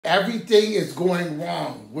Everything is going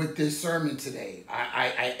wrong with this sermon today.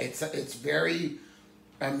 It's very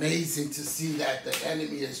amazing to see that the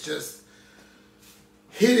enemy is just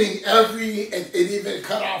hitting it even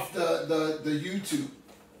cut off the YouTube.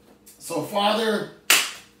 So, Father,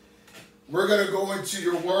 we're going to go into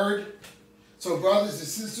your word. So, brothers and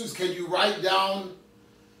sisters, can you write down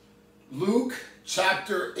Luke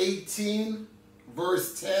chapter 18,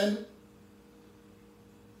 verse 10?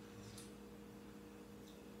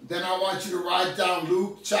 Then I want you to write down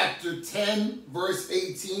Luke chapter 10, verse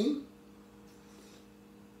 18.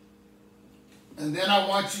 And then I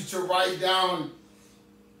want you to write down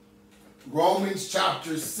Romans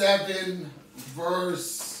chapter 7,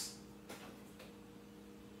 verse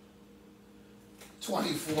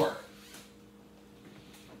 24.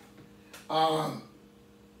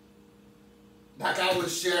 Like I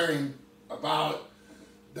was sharing about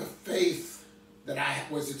the faith that I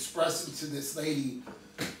was expressing to this lady,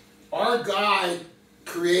 our God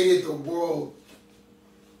created the world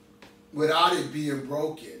without it being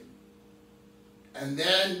broken. And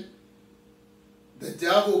then the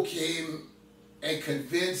devil came and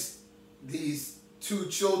convinced these two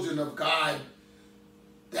children of God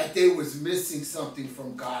that they was missing something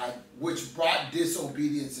from God, which brought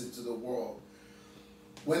disobedience into the world.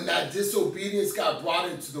 When that disobedience got brought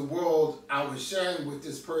into the world, I was sharing with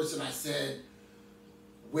this person, I said,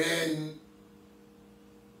 when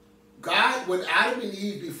Adam and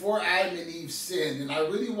Eve, before Adam and Eve sinned, and I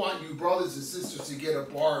really want you brothers and sisters to get a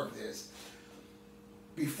bar of this.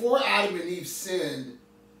 Before Adam and Eve sinned,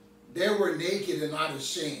 they were naked and not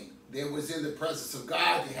ashamed. They was in the presence of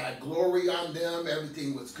God. They had glory on them.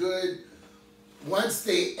 Everything was good. Once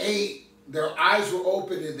they ate, their eyes were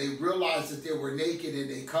open and they realized that they were naked and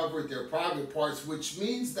they covered their private parts, which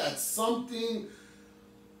means that something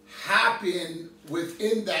happened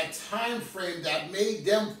within that time frame that made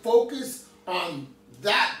them focus on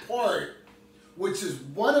that part, which is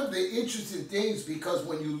one of the interesting things, because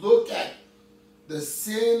when you look at the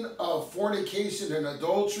sin of fornication and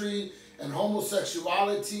adultery and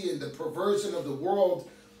homosexuality and the perversion of the world,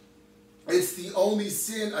 it's the only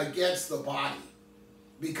sin against the body,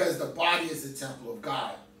 because the body is the temple of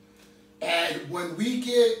God. And when we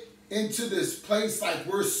get into this place like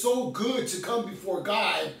we're so good to come before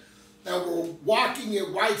God and we're walking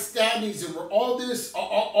in right standings and we're all this,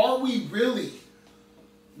 are we really?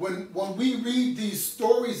 When we read these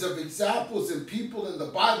stories of examples and people in the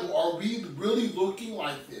Bible, are we really looking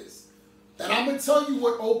like this? And I'm going to tell you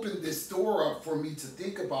what opened this door up for me to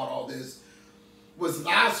think about all this was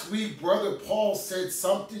last week, Brother Paul said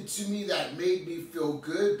something to me that made me feel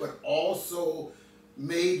good, but also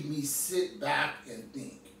made me sit back and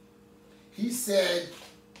think. He said,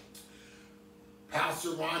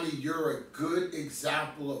 Pastor Ronnie, you're a good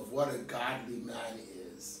example of what a godly man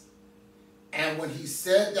is. And when he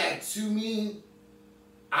said that to me,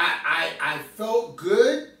 I felt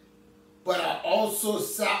good, but I also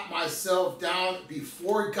sat myself down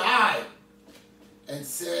before God and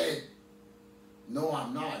said, no,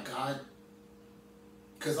 I'm not, God,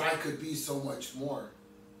 because I could be so much more.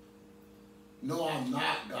 No, I'm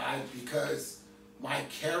not, God, because my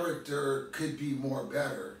character could be more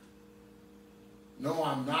better. No,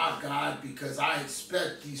 I'm not, God, because I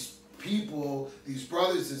expect these people, these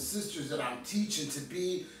brothers and sisters that I'm teaching, to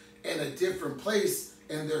be in a different place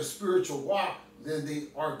in their spiritual walk than they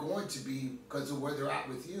are going to be because of where they're at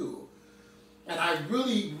with you. And I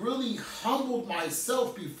really, really humbled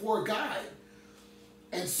myself before God.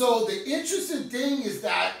 And so the interesting thing is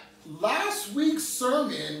that last week's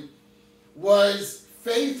sermon was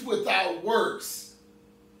faith without works.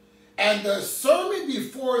 And the sermon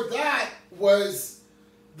before that was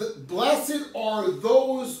blessed are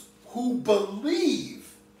those who believe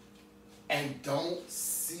and don't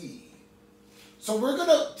see. So we're going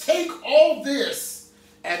to take all this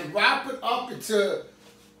and wrap it up into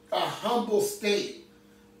a humble state.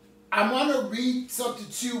 I want to read something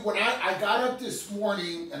too. When I got up this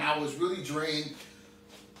morning and I was really drained,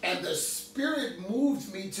 and the Spirit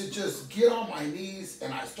moved me to just get on my knees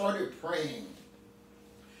and I started praying.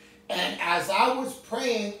 And as I was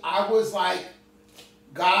praying, I was like,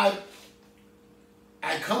 God,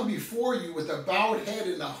 I come before you with a bowed head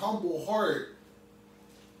and a humble heart,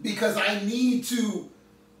 because I need to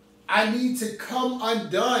come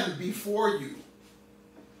undone before you.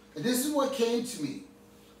 And this is what came to me.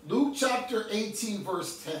 Luke chapter 18,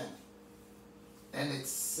 verse 10. And it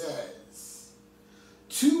says,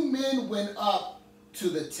 2 men went up to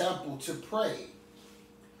the temple to pray,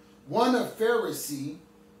 one a Pharisee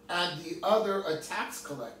and the other a tax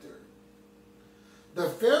collector. The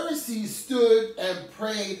Pharisee stood and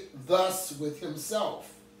prayed thus with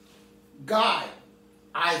himself, God,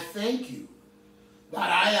 I thank you that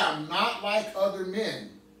I am not like other men,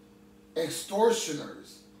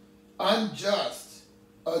 extortioners, unjust,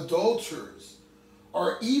 adulterers,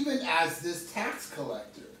 or even as this tax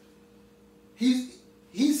collector.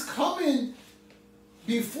 He's coming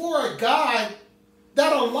before a God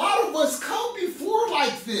that a lot of us come before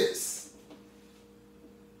like this.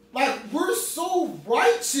 Like, we're so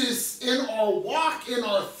righteous in our walk, in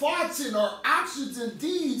our thoughts, in our actions and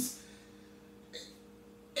deeds.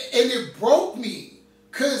 And it broke me,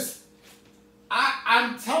 because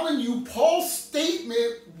I'm telling you, Paul's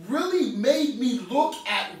statement really made me look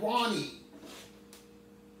at Ronnie.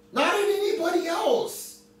 Not at anybody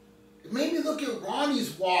else. It made me look at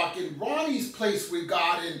Ronnie's walk and Ronnie's place with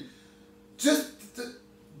God, and just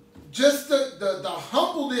the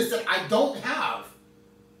humbleness that I don't have.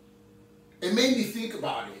 It made me think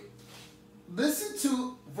about it. Listen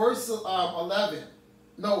to verse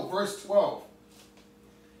 12.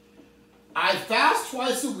 I fast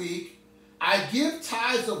twice a week. I give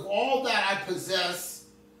tithes of all that I possess.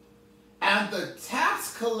 And the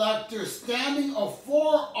tax collector, standing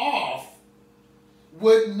afar off,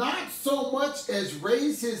 would not so much as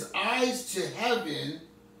raise his eyes to heaven,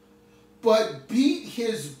 but beat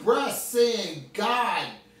his breast, saying, God,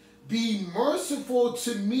 be merciful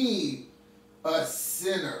to me, a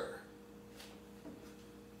sinner.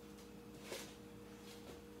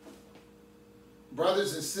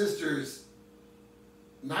 Brothers and sisters,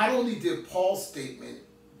 not only did Paul's statement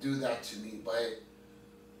do that to me, but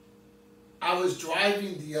I was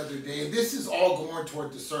driving the other day, and this is all going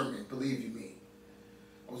toward discernment, believe you me.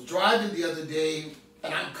 I was driving the other day,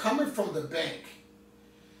 and I'm coming from the bank.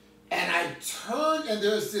 And I turn, and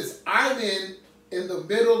there's this island in the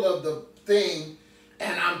middle of the thing,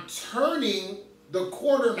 and I'm turning the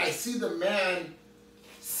corner, and I see the man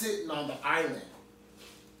sitting on the island.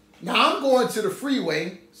 Now, I'm going to the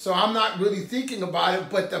freeway, so I'm not really thinking about it,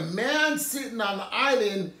 but the man sitting on the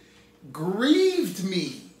island grieved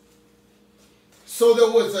me. So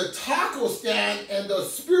there was a taco stand, and the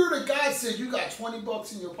Spirit of God said, you got 20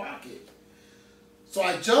 bucks in your pocket. So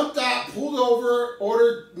I jumped out, pulled over,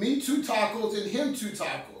 ordered me 2 tacos and him 2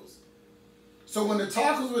 tacos. So when the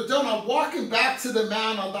tacos were done, I'm walking back to the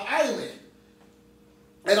man on the island.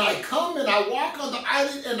 And I come and I walk on the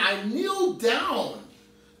island and I kneel down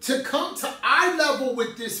to come to eye level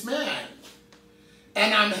with this man.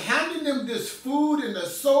 And I'm handing him this food and the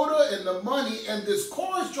soda and the money, and this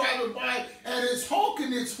car's driving by and it's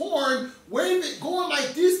honking its horn, waving, going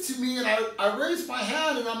like this to me, and I raise my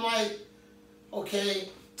hand and I'm like, okay.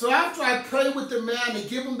 So after I pray with the man and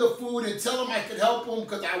give him the food and tell him I could help him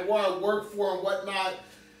because I want to work for him, whatnot,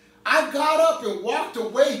 I got up and walked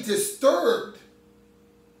away disturbed.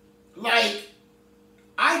 Like,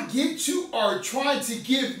 I get you are trying to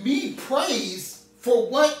give me praise for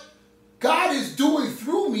what God is doing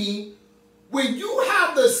through me when you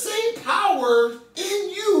have the same power in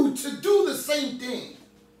you to do the same thing.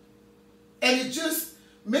 And it just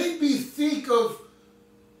made me think of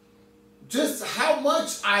just how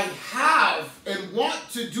much I have and want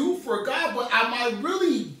to do for God, but am I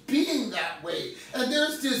really being that way? And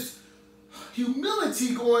there's this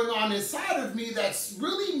humility going on inside of me that's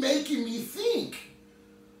really making me think.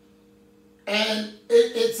 And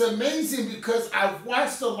it's amazing because I've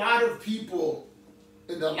watched a lot of people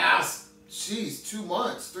in the last, 2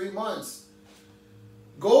 months, 3 months,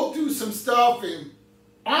 go through some stuff and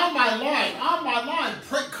on my line,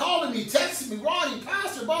 calling me, texting me, Ronnie,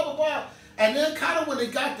 pastor, blah, blah, blah. And then kind of when they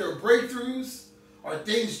got their breakthroughs or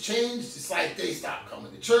things changed, it's like they stopped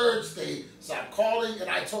coming to church, they stopped calling. And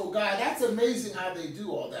I told God, that's amazing how they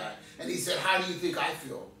do all that. And he said, how do you think I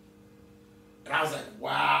feel? And I was like,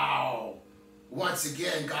 wow. Once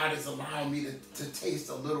again, God is allowing me to taste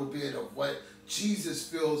a little bit of what Jesus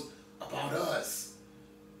feels about us.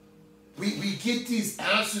 We get these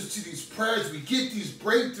answers to these prayers. We get these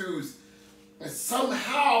breakthroughs. And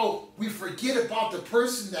somehow we forget about the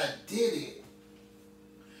person that did it.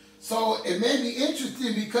 So it made me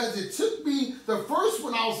interesting because it took me, the first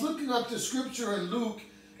one I was looking up the scripture in Luke,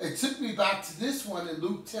 it took me back to this one in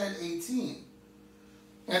Luke 10:18.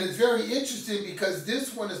 And it's very interesting because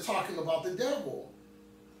this one is talking about the devil.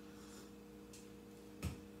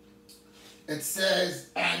 It says,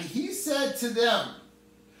 and he said to them,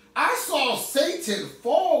 I saw Satan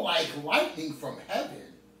fall like lightning from heaven.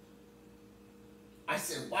 I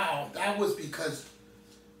said, wow, that was because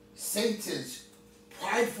Satan's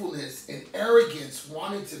pridefulness and arrogance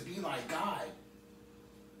wanted to be like God.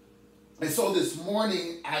 And so this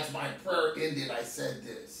morning, as my prayer ended, I said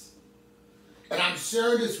this. And I'm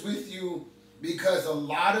sharing this with you because a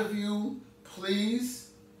lot of you,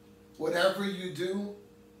 please, whatever you do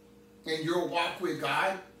in your walk with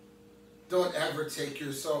God, don't ever take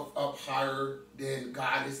yourself up higher than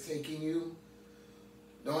God is taking you.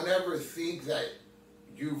 Don't ever think that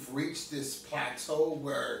you've reached this plateau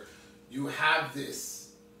where you have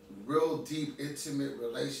this real deep, intimate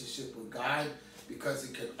relationship with God, because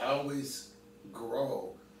it can always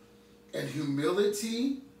grow. And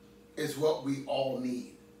humility is what we all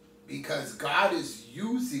need, because God is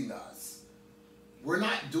using us. We're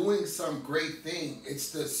not doing some great thing.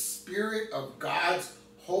 It's the Spirit of God's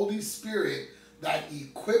Holy Spirit that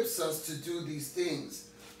equips us to do these things.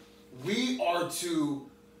 We are to,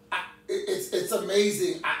 it's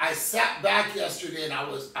amazing. I sat back yesterday and I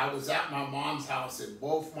was at my mom's house, and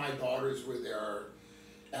both my daughters were there,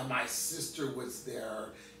 and my sister was there,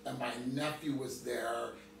 and my nephew was there,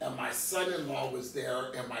 and my son-in-law was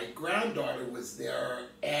there, and my granddaughter was there,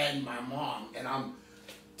 and my mom. And I'm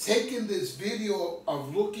taking this video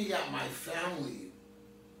of looking at my family.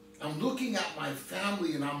 I'm looking at my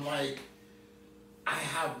family and I'm like, I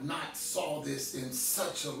have not saw this in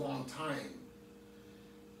such a long time.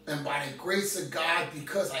 And by the grace of God,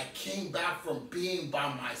 because I came back from being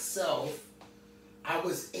by myself, I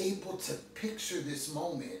was able to picture this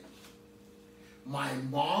moment. My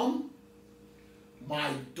mom, my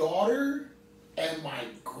daughter, and my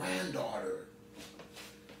granddaughter.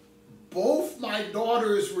 Both my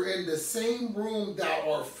daughters were in the same room that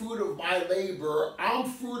are fruit of my labor. I'm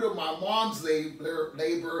fruit of my mom's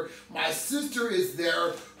labor. My sister is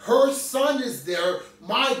there. Her son is there.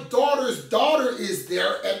 My daughter's daughter is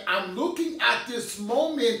there. And I'm looking at this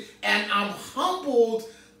moment and I'm humbled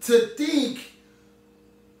to think,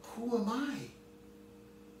 who am I?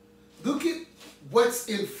 Look at what's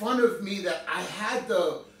in front of me that I had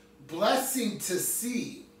the blessing to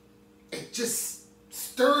see. It just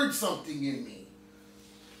stirred something in me.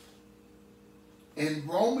 In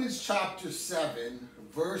Romans chapter 7,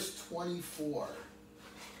 verse 24,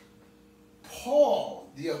 Paul,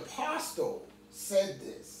 the apostle, said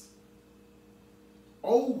this,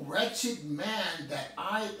 "O wretched man that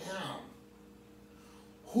I am,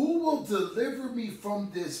 who will deliver me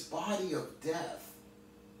from this body of death?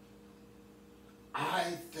 I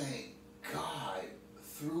thank God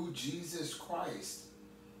through Jesus Christ,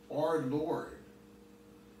 our Lord.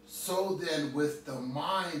 So then, with the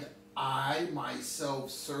mind, I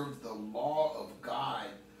myself serve the law of God,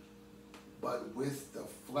 but with the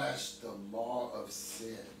flesh, the law of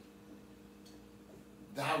sin."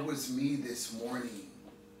 That was me this morning.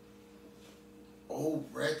 Oh,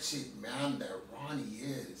 wretched man that Ronnie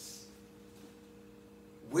is.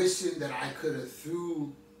 Wishing that I could have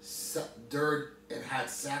threw dirt and had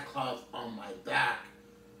sackcloth on my back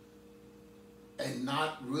and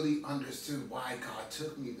not really understood why God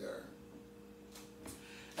took me there.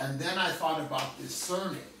 And then I thought about this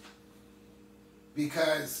sermon,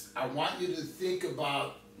 because I want you to think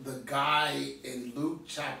about the guy in Luke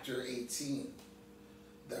chapter 18.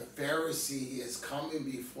 The Pharisee is coming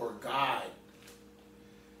before God.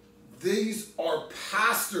 These are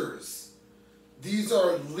pastors. These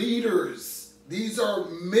are leaders. These are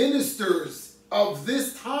ministers of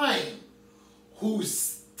this time who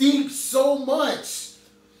stink so much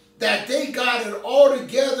that they got it all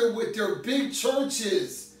together with their big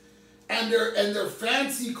churches and their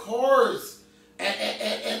fancy cars,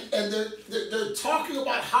 and they're talking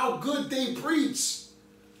about how good they preach.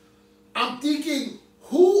 I'm thinking,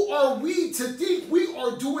 who are we to think we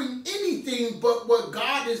are doing anything but what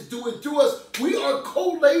God is doing through us? We are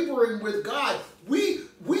co-laboring with God. We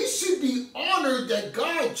should be honored that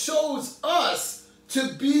God chose us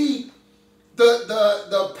to be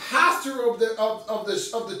the pastor of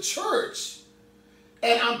the church.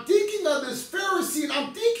 And I'm thinking of this Pharisee, and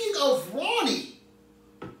I'm thinking of Ronnie.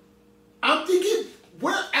 I'm thinking,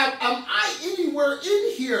 where am I anywhere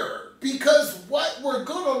in here? Because what we're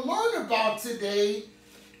going to learn about today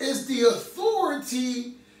is the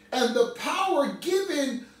authority and the power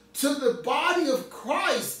given to the body of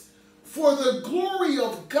Christ for the glory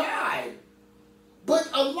of God. But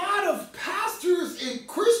a lot of pastors and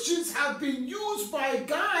Christians have been used by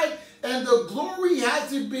God, and the glory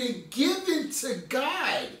hasn't been given to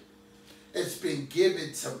God. It's been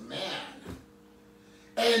given to man.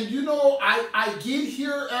 And you know, I get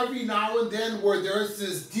here every now and then where there's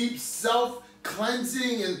this deep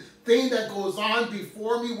self-cleansing and thing that goes on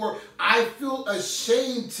before me where I feel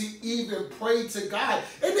ashamed to even pray to God.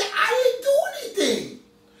 And I didn't do anything.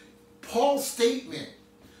 Paul's statement,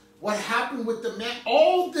 what happened with the man,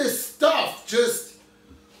 all this stuff just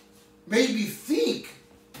made me think,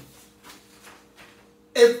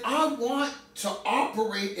 if I want to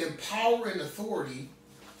operate in power and authority,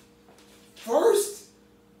 first,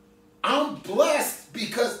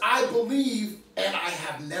 believe and I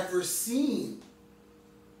have never seen.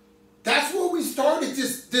 That's where we started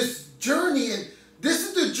this journey, and this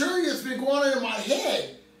is the journey that's been going on in my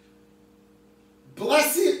head.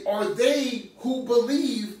 Blessed are they who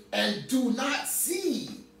believe and do not see.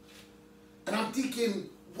 And I'm thinking,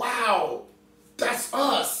 wow, that's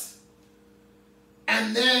us.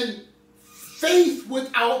 And then faith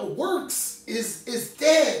without works is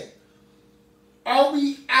dead. Are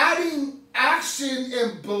we adding action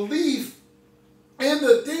and belief in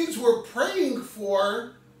the things we're praying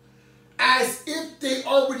for as if they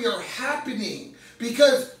already are happening?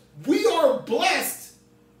 Because we are blessed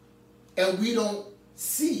and we don't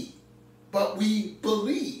see, but we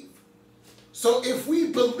believe. So if we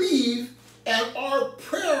believe and our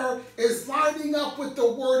prayer is lining up with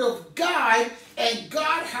the word of God, and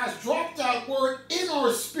God has dropped that word in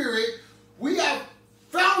our spirit, we have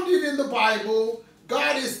found it in the Bible,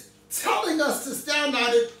 God is telling us to stand on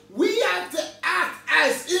it, we have to act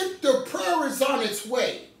as if the prayer is on its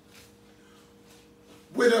way.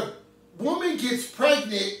 When a woman gets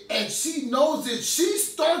pregnant and she knows it, she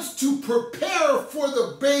starts to prepare for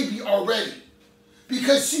the baby already.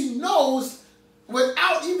 Because she knows,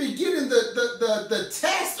 without even getting the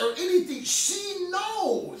test or anything, she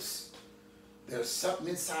knows there's something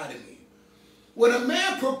inside of me. When a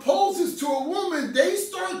man proposes to a woman, they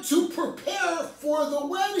start to prepare for the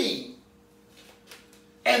wedding.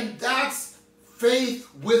 And that's faith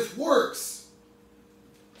with works.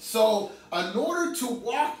 So in order to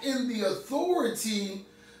walk in the authority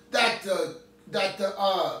that the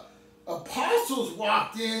apostles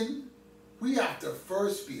walked in, we have to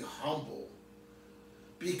first be humble.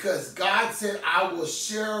 Because God said, I will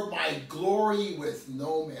share my glory with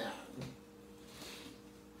no man.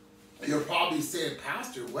 You're probably saying,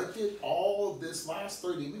 Pastor, what did all this last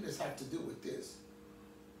 30 minutes have to do with this?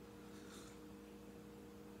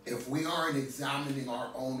 If we aren't examining our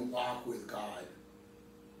own walk with God,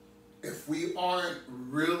 if we aren't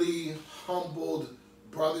really humbled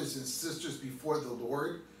brothers and sisters before the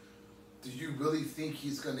Lord, do you really think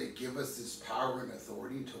he's going to give us this power and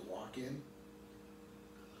authority to walk in?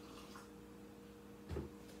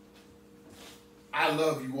 I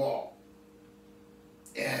love you all.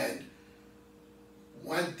 And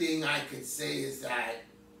one thing I could say is that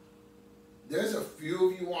there's a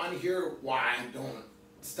few of you on here why I don't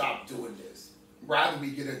stop doing this. Rather we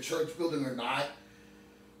get a church building or not,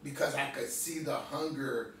 because I could see the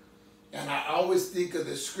hunger. And I always think of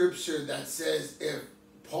the scripture that says, if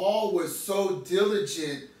Paul was so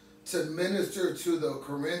diligent to minister to the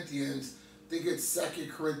Corinthians, I think it's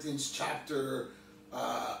 2 Corinthians chapter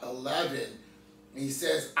 11, he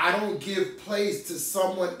says, I don't give place to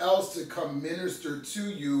someone else to come minister to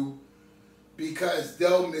you because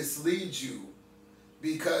they'll mislead you.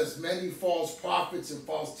 Because many false prophets and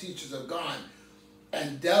false teachers have gone.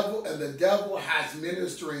 And the devil has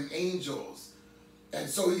ministering angels. And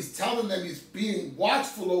so he's telling them, he's being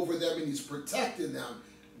watchful over them and he's protecting them.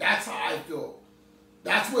 That's how I feel.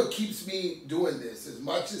 That's what keeps me doing this. As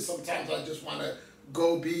much as sometimes I just want to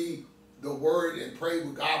go be the word and pray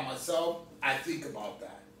with God myself, I think about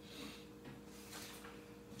that.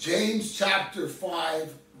 James chapter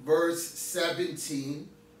 5, verse 17.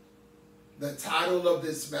 The title of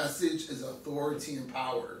this message is Authority and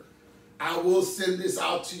Power. I will send this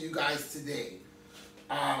out to you guys today.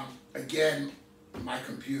 Again, my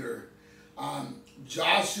computer.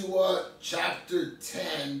 Joshua chapter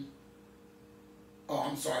 10.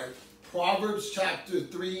 Proverbs chapter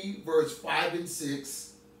 3, verse 5 and 6.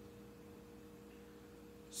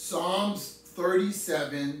 Psalms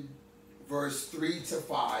 37, verse 3 to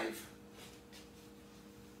 5.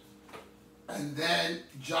 And then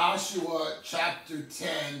Joshua chapter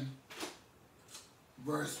 10,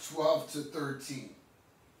 verse 12 to 13.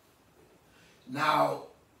 Now,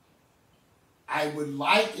 I would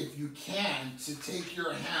like, if you can, to take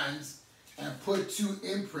your hands and put 2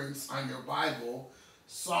 imprints on your Bible.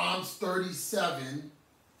 Psalms 37,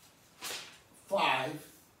 5.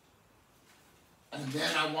 And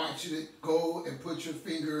then I want you to go and put your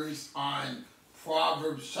fingers on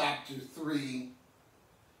Proverbs chapter 3,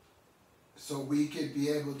 so we could be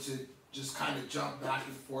able to just kind of jump back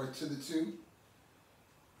and forth to the 2.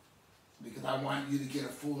 Because I want you to get a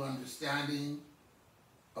full understanding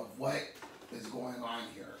of what is going on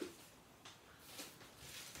here.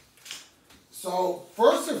 So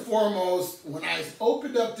first and foremost, when I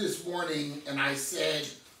opened up this morning and I said,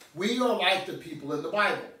 we are like the people in the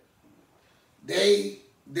Bible. They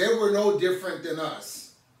were no different than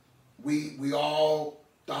us. We all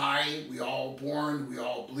die, we all born, we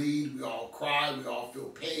all bleed, we all cry, we all feel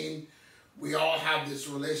pain. We all have this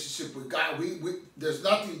relationship with God. There's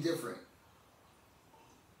nothing different.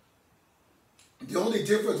 The only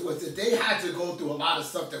difference was that they had to go through a lot of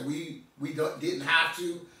stuff that we didn't have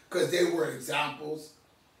to, because they were examples.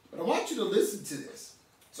 But I want you to listen to this.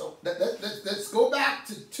 So let's go back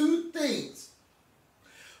to two things.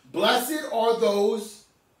 Blessed are those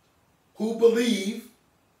who believe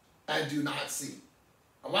and do not see.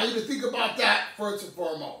 I want you to think about that first and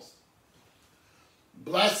foremost.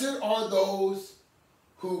 Blessed are those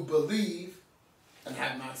who believe and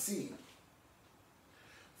have not seen.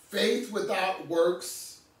 Faith without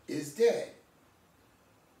works is dead.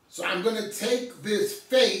 So I'm going to take this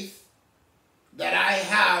faith that I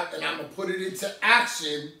have and I'm going to put it into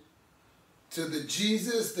action to the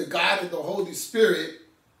Jesus, the God, and the Holy Spirit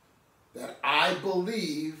that I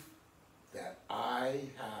believe that I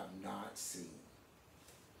have not seen.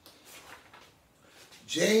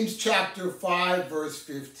 James chapter 5, verse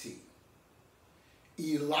 15.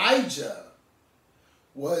 Elijah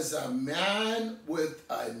was a man with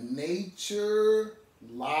a nature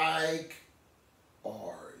like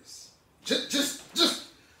ours. Just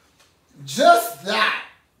that.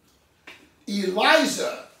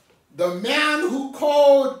 Elijah, the man who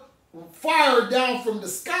called fire down from the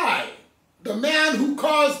sky, the man who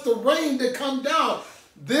caused the rain to come down,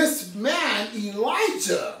 this man,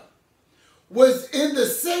 Elijah, was in the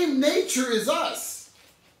same nature as us,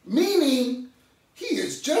 meaning he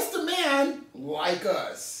is just a man like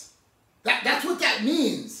us. That's what that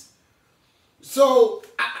means. So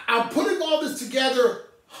I'm putting all this together,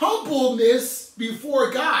 humbleness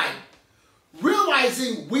before God,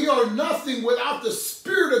 realizing we are nothing without the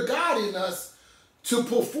Spirit of God in us to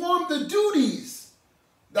perform the duties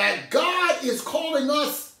that God is calling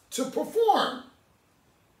us to perform.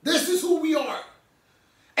 This is who we are.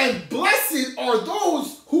 And blessed are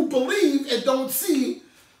those who believe and don't see,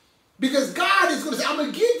 because God is going to say, I'm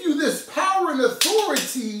going to give you this power and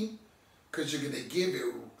authority because you're going to give it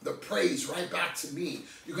the praise right back to me.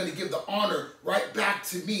 You're going to give the honor right back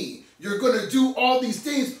to me. You're going to do all these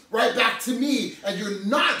things right back to me, and you're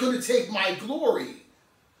not going to take my glory.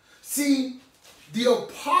 See, the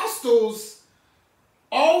apostles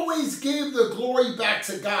always gave the glory back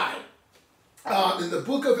to God. In the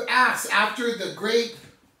book of Acts, after the great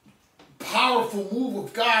powerful move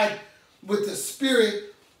of God with the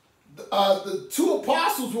Spirit, the two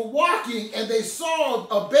apostles were walking and they saw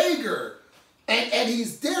a beggar, and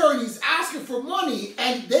he's there and he's asking for money,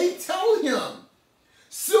 and they tell him,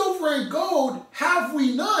 silver and gold have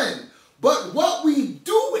we none, but what we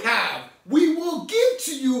do have we will give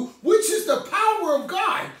to you, which is the power of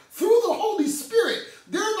God through the Holy Spirit.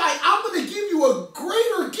 They're like, I'm going to give you a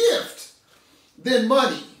greater gift than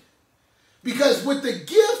money, because with the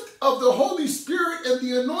gift of the Holy Spirit and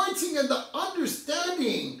the anointing and the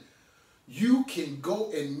understanding, you can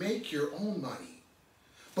go and make your own money.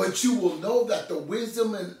 But you will know that the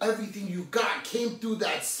wisdom and everything you got came through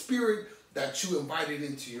that Spirit that you invited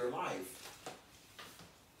into your life.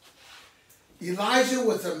 Elijah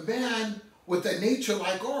was a man with a nature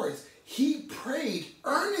like ours. He prayed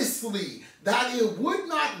earnestly that it would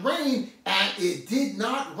not rain, and it did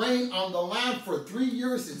not rain on the land for 3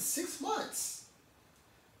 years and 6 months.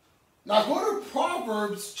 Now go to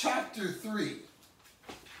Proverbs chapter 3.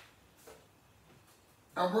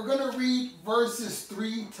 And we're going to read verses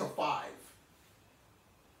 3 to 5.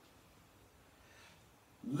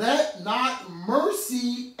 Let not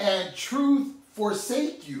mercy and truth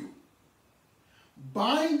forsake you.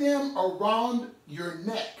 Bind them around your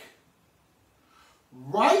neck.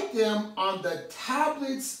 Write them on the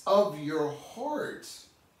tablets of your heart.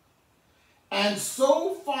 And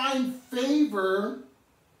so find favor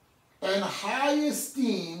and high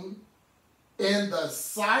esteem in the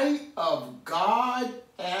sight of God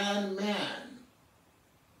and man.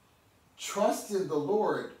 Trust in the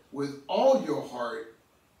Lord with all your heart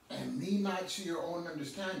and lean not to your own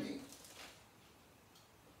understanding.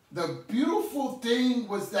 The beautiful thing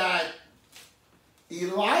was that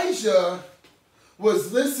Elijah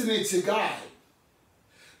was listening to God.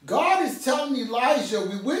 God is telling Elijah,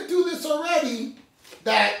 we went through this already,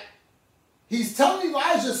 that he's telling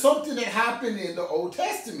Elijah something that happened in the Old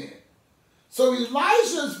Testament. So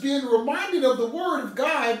Elijah's being reminded of the word of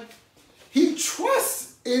God. He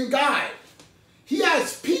trusts in God. He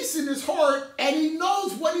has peace in his heart, and he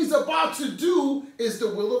knows what he's about to do is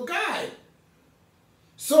the will of God.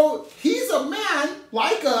 So he's a man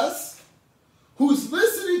like us who's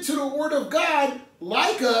listening to the word of God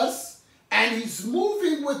like us, and he's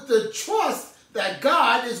moving with the trust that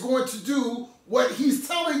God is going to do what he's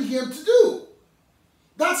telling him to do.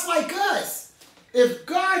 That's like us. If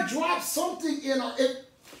God drops something in our,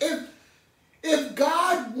 If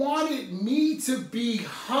God wanted me to be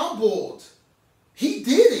humbled, he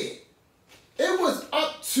did it. It was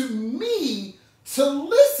up to me to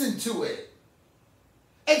listen to it.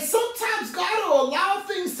 And sometimes God will allow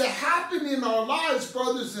things to happen in our lives,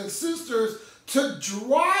 brothers and sisters, to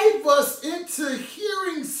drive us into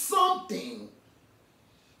hearing something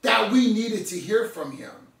that we needed to hear from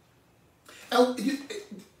him. And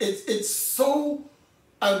it's so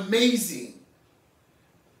amazing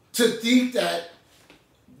to think that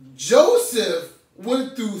Joseph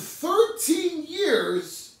went through 13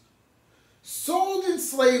 years, sold in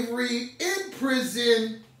slavery, in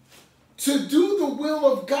prison, to do the will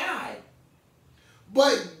of God.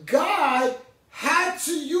 But God had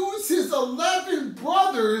to use his 11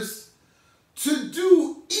 brothers to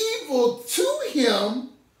do evil to him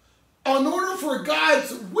in order for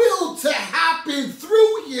God's will to happen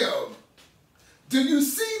through him. Do you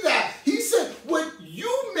see that? He said, what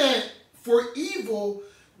you meant for evil,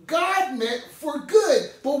 God meant for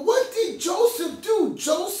good. But what did Joseph do?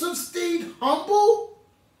 Joseph stayed humble.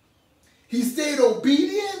 He stayed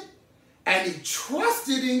obedient. And he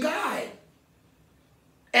trusted in God.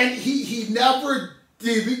 And he never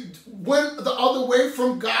went the other way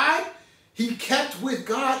from God. He kept with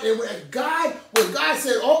God. And when God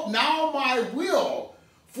said, oh, now my will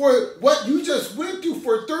for what you just went through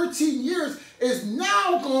for 13 years is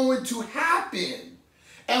now going to happen.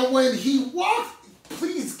 And when he walked,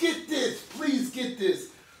 please get this.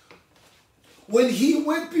 When he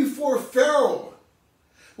went before Pharaoh,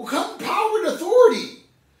 will come power and authority.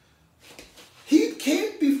 He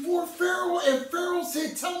came before Pharaoh, and Pharaoh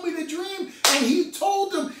said, tell me the dream. And he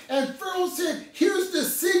told him, and Pharaoh said, here's the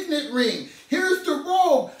signet ring. Here's the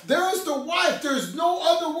robe. There's the wife. There's no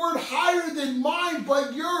other word higher than mine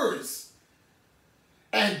but yours.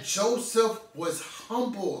 And Joseph was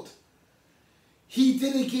humbled. He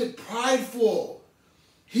didn't get prideful.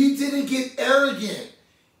 He didn't get arrogant.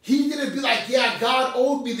 He didn't be like, yeah, God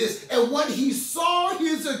owed me this. And when he saw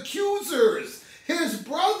his accusers, his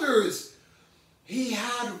brothers, he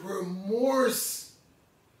had remorse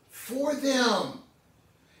for them.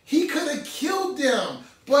 He could have killed them,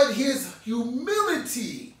 but his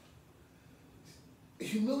humility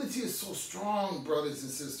is so strong, brothers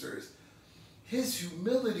and sisters. His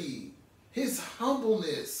humility, his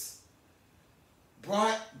humbleness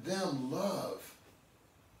brought them love.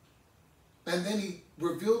 And then he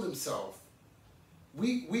revealed himself.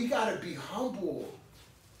 We got to be humble.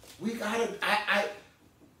 We got to, I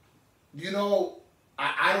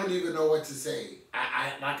don't even know what to say.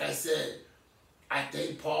 Like I said, I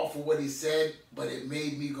thank Paul for what he said, but it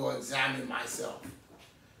made me go examine myself.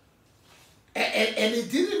 And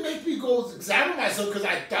it didn't make me go examine myself because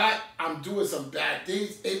I thought I'm doing some bad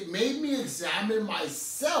things. It made me examine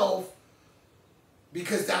myself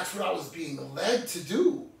because that's what I was being led to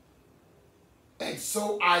do. And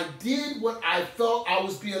so I did what I felt I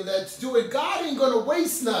was being led to do. And God ain't going to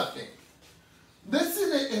waste nothing.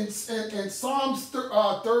 Listen in Psalms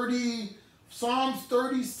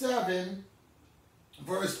 37,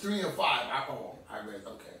 verse 3 and 5. I read,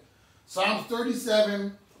 okay. Psalms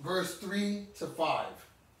 37, verse 3 to 5.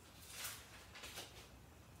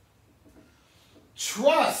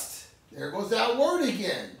 Trust, there goes that word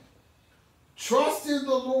again. Trust in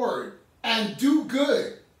the Lord and do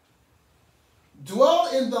good. Dwell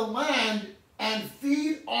in the land and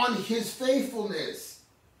feed on his faithfulness.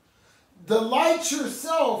 Delight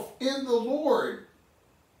yourself in the Lord.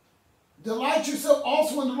 Delight yourself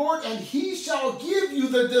also in the Lord, and he shall give you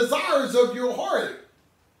the desires of your heart.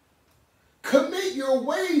 Commit your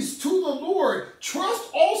ways to the Lord. Trust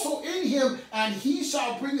also in him, and he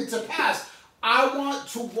shall bring it to pass. I want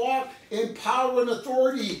to walk in power and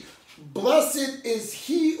authority. Blessed is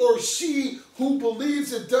he or she who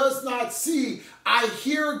believes and does not see. I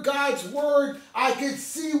hear God's word. I can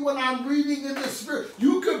see when I'm reading in the Spirit.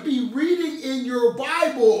 You could be reading in your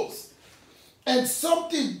Bibles and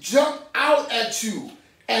something jumped out at you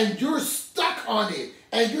and you're stuck on it.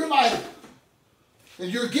 And you're like,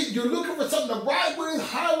 and you're looking for something to write with,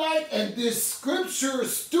 highlight, and this scripture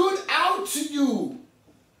stood out to you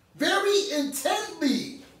very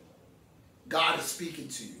intently. God is speaking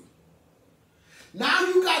to you. Now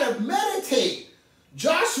you got to meditate.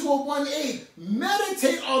 Joshua 1:8,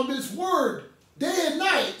 meditate on this word day and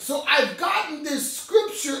night. So I've gotten this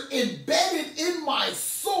scripture embedded in my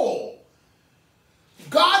soul.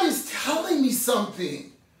 God is telling me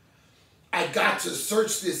something. I got to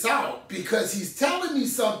search this out because he's telling me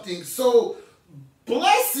something. So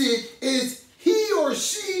blessed is he or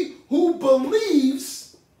she who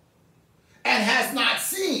believes and has not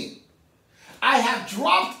seen. I have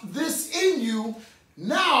dropped this in you.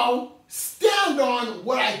 Now stand on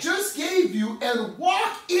what I just gave you and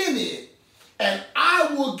walk in it, and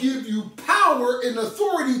I will give you power and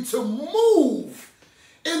authority to move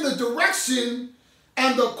in the direction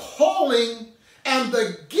and the calling and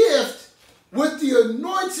the gift with the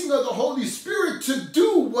anointing of the Holy Spirit to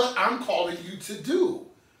do what I'm calling you to do.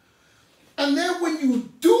 And then when you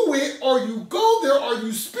do it, or you go there, or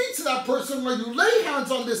you speak to that person, or you lay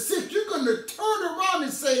hands on the sick, you're going to turn around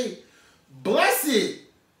and say, blessed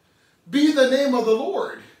be the name of the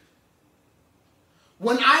Lord.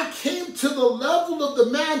 When I came to the level of the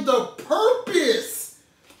man, the purpose,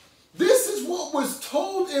 this is what was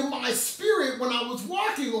told in my spirit when I was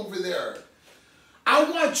walking over there. I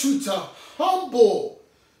want you to humble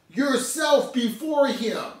yourself before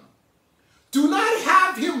him. Do not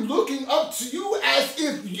have him looking up to you as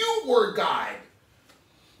if you were God,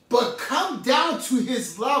 but come down to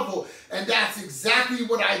his level. And that's exactly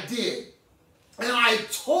what I did. And I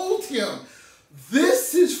told him,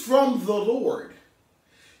 this is from the Lord.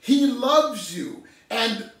 He loves you.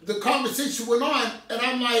 And the conversation went on, and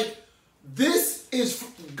I'm like, this is,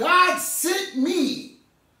 God sent me.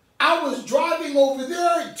 I was driving over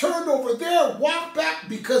there, turned over there, walked back,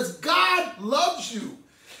 because God loves you.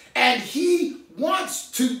 And he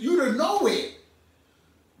wants you to know it.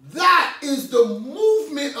 That is the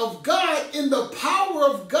movement of God in the power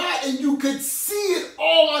of God. And you could see it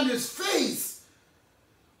all on his face.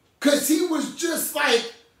 Because he was just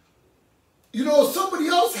like, you know, somebody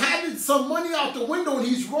else handed some money out the window and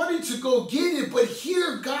he's running to go get it. But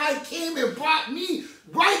here God came and brought me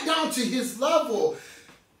right down to his level.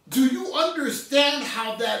 Do you understand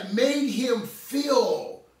how that made him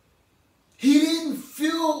feel? He didn't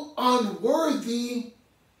feel unworthy.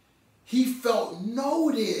 He felt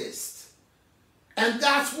noticed. And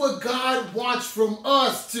that's what God wants from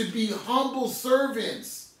us, to be humble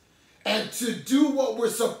servants and to do what we're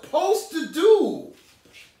supposed to do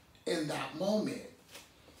in that moment.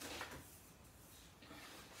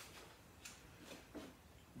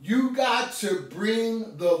 You got to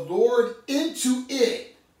bring the Lord into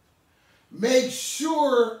it. Make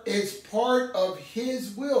sure it's part of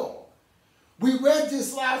his will. We read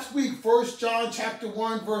this last week, 1 John chapter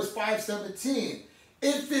 1, verse 5:17.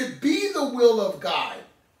 If it be the will of God.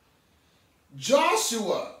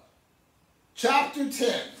 Joshua chapter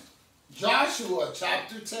 10. Joshua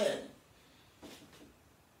chapter 10.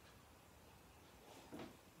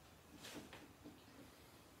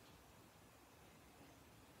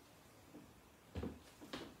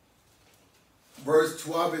 Verse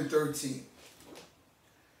 12 and 13.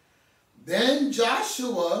 Then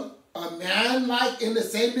Joshua, a man like in the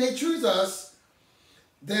same nature as us,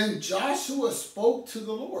 then Joshua spoke to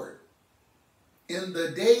the Lord in the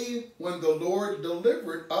day when the Lord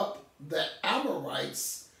delivered up the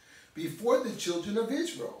Amorites before the children of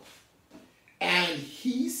Israel. And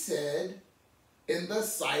he said in the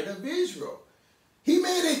sight of Israel, he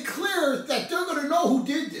made it clear that they're going to know who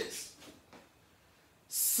did this.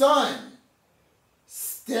 Sun,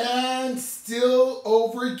 stand still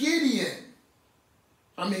over Gibeon.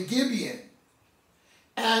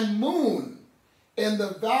 And moon in the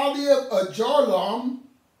valley of Ajalon.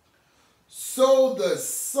 So the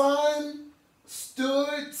sun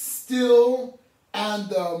stood still and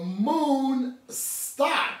the moon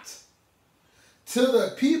stopped till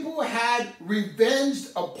the people had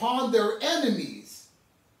revenged upon their enemies.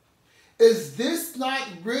 Is this not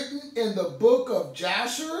written in the book of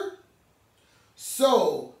Jasher?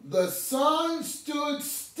 So the sun stood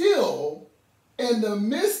still in the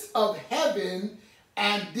midst of heaven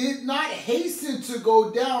and did not hasten to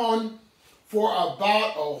go down for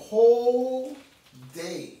about a whole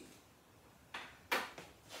day.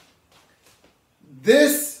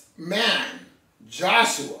 This man,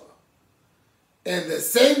 Joshua, in the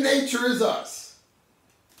same nature as us,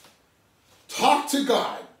 talked to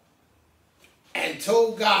God and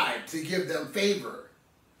told God to give them favor.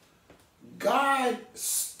 God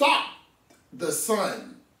stopped the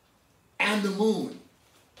sun and the moon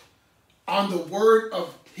on the word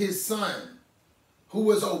of his son, who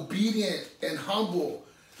was obedient and humble.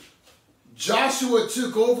 Joshua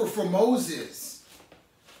took over for Moses,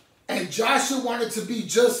 and Joshua wanted to be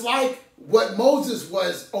just like what Moses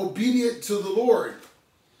was, obedient to the Lord.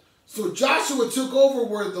 So Joshua took over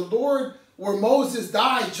where Moses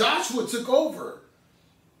died. Joshua took over.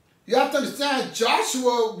 You have to understand,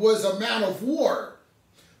 Joshua was a man of war,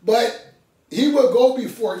 but he would go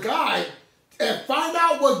before God and find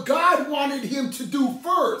out what God wanted him to do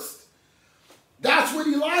first. That's what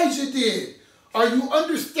Elijah did. Are you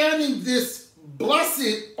understanding this?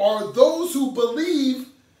 Blessed are those who believe,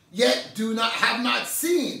 yet have not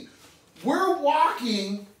seen. We're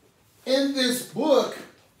walking in this book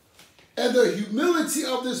and the humility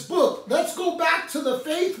of this book. Let's go back to the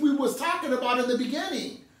faith we was talking about in the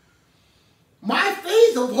beginning. My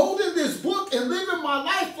faith of holding this book and living my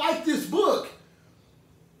life like this book.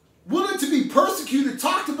 Willing to be persecuted,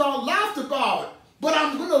 talked about, laughed about. But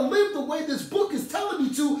I'm going to live the way this book is telling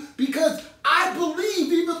me to because I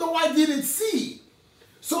believe even though I didn't see.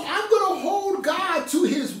 So I'm going to hold God to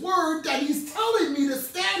his word that he's telling me to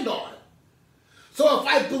stand on. So if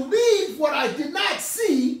I believe what I did not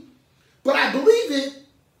see, but I believe it,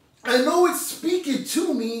 I know it's speaking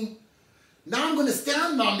to me, now I'm going to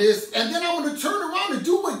stand on this, and then I'm going to turn around and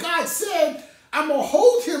do what God said. I'm going to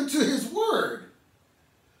hold him to his word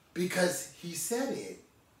because he said it.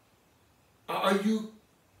 Are you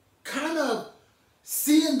kind of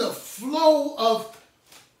seeing the flow of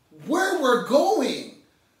where we're going?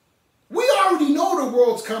 We already know the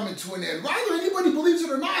world's coming to an end, whether anybody believes it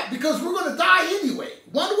or not, because we're going to die anyway,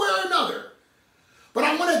 one way or another. But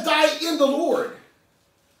I want to die in the Lord.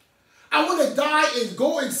 I want to die and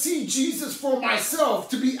go and see Jesus for myself,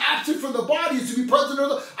 to be absent from the body, to be present in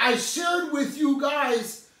the. I shared with you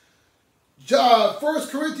guys 1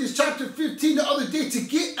 Corinthians chapter 15 the other day to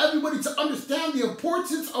get everybody to understand the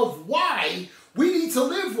importance of why we need to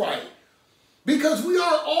live right. Because we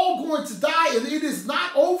are all going to die and it is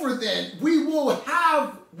not over then. We will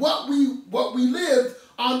have what we lived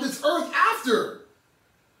on this earth after.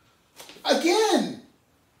 Again,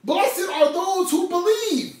 blessed are those who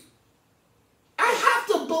believe. I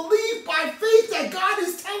have to believe by faith that God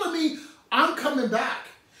is telling me I'm coming back.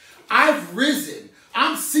 I've risen.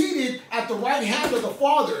 I'm seated at the right hand of the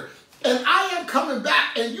Father, and I am coming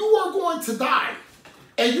back, and you are going to die.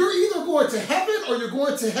 And you're either going to heaven or you're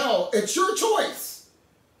going to hell. It's your choice.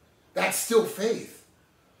 That's still faith.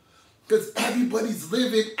 Because everybody's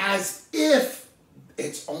living as if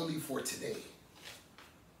it's only for today.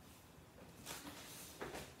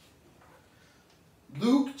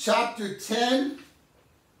 Luke chapter 10,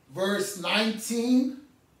 verse 19.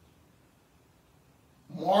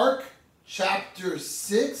 Mark chapter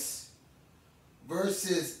 6,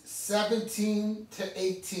 verses 17 to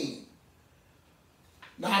 18.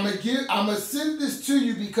 Now I'm gonna send this to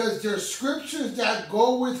you because there are scriptures that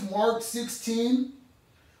go with Mark 16,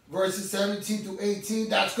 verses 17 to 18.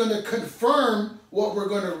 That's going to confirm what we're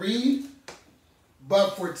going to read.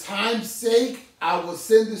 But for time's sake, I will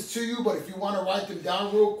send this to you. But if you want to write them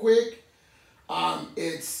down real quick,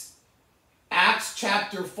 it's Acts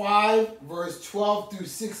chapter 5, verse 12 through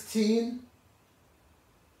 16.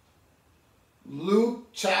 Luke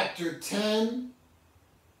chapter 10,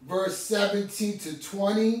 verse 17 to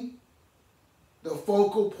 20. The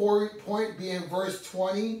focal point being verse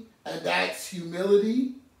 20, and that's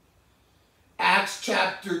humility. Acts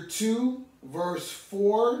chapter 2, verse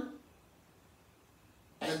 4.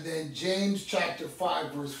 And then James chapter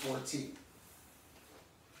 5, verse 14.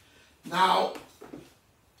 Now,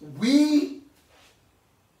 we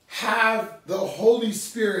have the Holy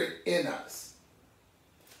Spirit in us.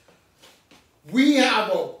 We have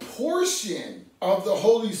a portion of the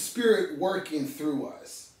Holy Spirit working through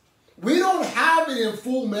us. We don't have it in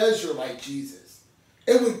full measure like Jesus.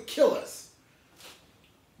 It would kill us.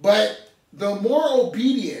 But the more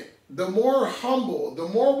obedient, the more humble, the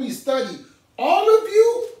more we study, all of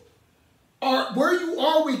you are where you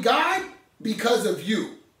are with God because of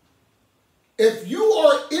you. If you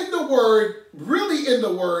are in the Word, really in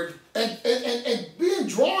the Word, and being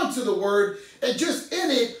drawn to the Word, and just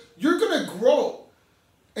in it, you're going to grow.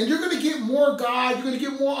 And you're going to get more God. You're going to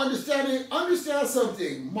get more understanding. Understand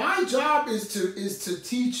something. My job is to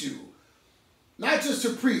teach you, not just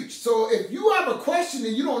to preach. So if you have a question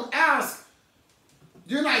and you don't ask,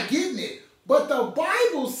 you're not getting it. But the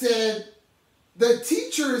Bible said the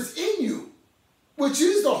teacher is in you, which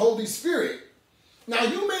is the Holy Spirit. Now,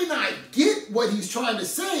 you may not get what he's trying to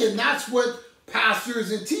say, and that's what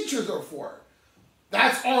pastors and teachers are for.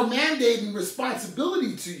 That's our mandate and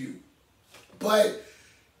responsibility to you. But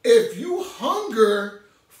if you hunger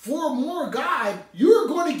for more God, you're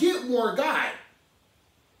going to get more God.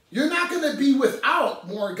 You're not going to be without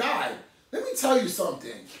more God. Let me tell you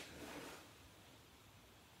something.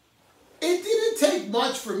 It didn't take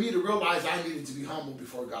much for me to realize I needed to be humble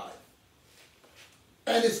before God.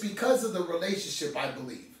 And it's because of the relationship, I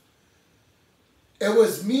believe. It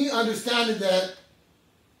was me understanding that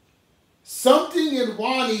something in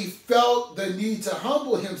Ronnie felt the need to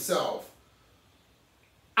humble himself.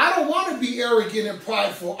 I don't want to be arrogant and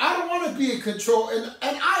prideful. I don't want to be in control. And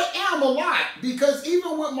I am a lot, because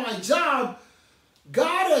even with my job,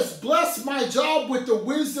 God has blessed my job with the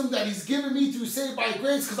wisdom that he's given me through Saved by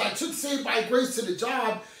Grace, because I took Saved by Grace to the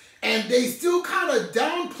job, And they still kind of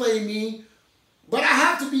downplay me, but I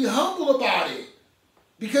have to be humble about it.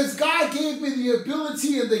 Because God gave me the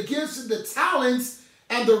ability and the gifts and the talents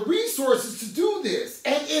and the resources to do this.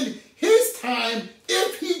 And in his time,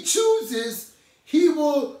 if he chooses, he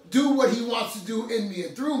will do what he wants to do in me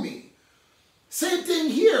and through me. Same thing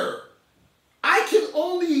here. I can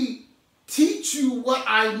only teach you what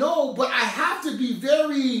I know, but I have to be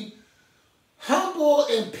very humble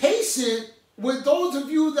and patient with those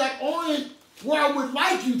of you that aren't where I would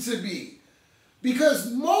like you to be.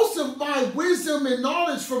 Because most of my wisdom and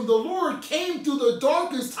knowledge from the Lord came through the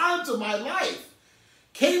darkest times of my life.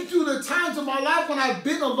 Came through the times of my life when I've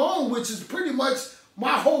been alone, which is pretty much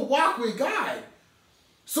my whole walk with God.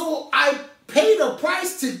 So I paid a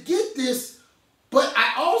price to get this, but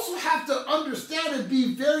I also have to understand and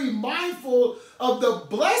be very mindful of the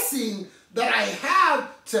blessing that I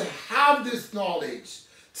have to have this knowledge,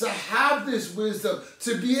 to have this wisdom,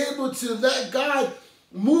 to be able to let God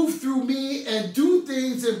move through me and do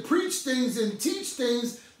things and preach things and teach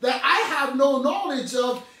things that I have no knowledge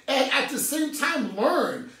of, and at the same time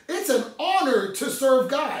learn. It's an honor to serve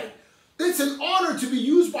God. It's an honor to be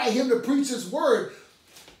used by him to preach his word.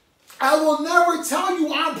 I will never tell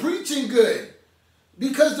you I'm preaching good.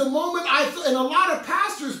 Because the moment and a lot of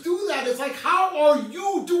pastors do that, it's like, how are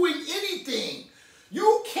you doing anything?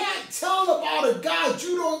 You can't tell about a God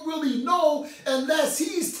you don't really know unless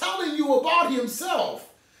he's telling you about himself.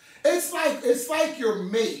 It's like your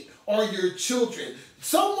mate or your children.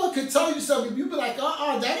 Someone could tell you something, you'd be like,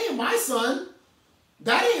 that ain't my son.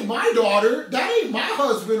 That ain't my daughter. That ain't my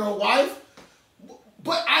husband or wife.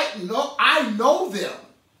 But I know them.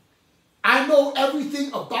 I know everything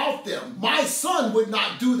about them. My son would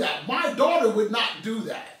not do that. My daughter would not do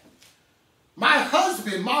that. My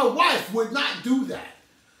husband, my wife would not do that.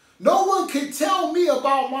 No one can tell me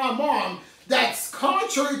about my mom that's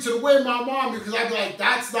contrary to the way my mom is, because I'd be like,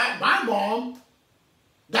 that's not my mom.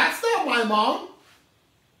 That's not my mom.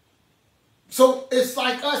 So it's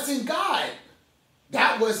like us and God.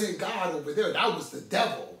 That wasn't God over there. That was the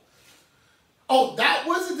devil. Oh, that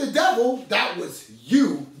wasn't the devil. That was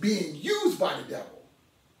you being used by the devil.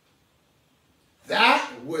 That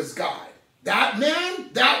was God. That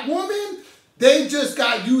man, that woman, they just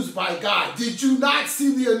got used by God. Did you not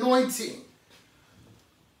see the anointing?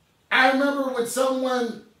 I remember when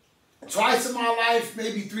someone, twice in my life,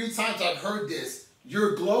 maybe 3 times I've heard this,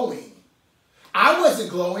 you're glowing. I wasn't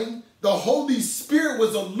glowing. The Holy Spirit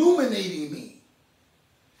was illuminating me.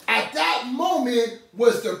 At that moment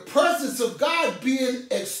was the presence of God being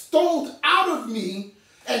extolled out of me,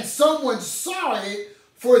 and someone saw it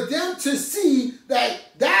for them to see that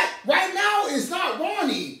right now is not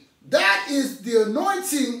Ronnie. That is the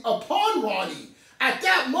anointing upon Ronnie. At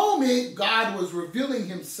that moment, God was revealing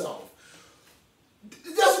himself.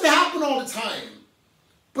 It doesn't happen all the time.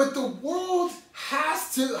 But the world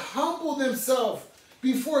has to humble themselves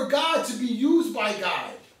before God to be used by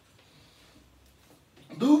God.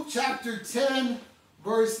 Luke chapter 10,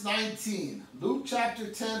 verse 19. Luke chapter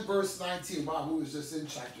 10, verse 19. Wow, who was just in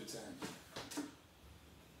chapter 10?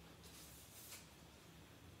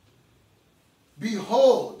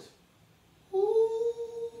 Behold.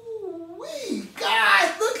 Ooh-wee,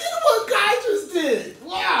 God, look at what God just did.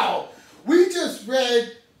 Wow. We just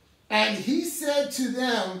read, and he said to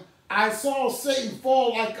them, I saw Satan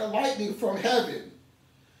fall like a lightning from heaven.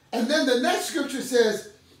 And then the next scripture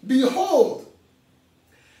says, behold,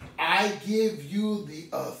 I give you the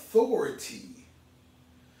authority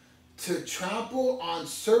to trample on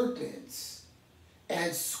serpents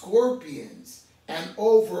and scorpions and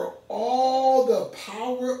over all the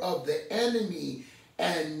power of the enemy,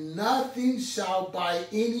 and nothing shall by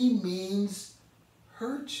any means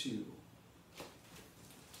hurt you.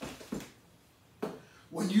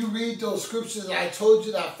 When you read those scriptures, I told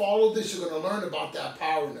you that follow this, you're going to learn about that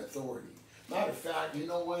power and authority. Matter of fact, you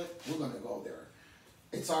know what? We're going to go there.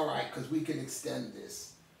 It's all right, because we can extend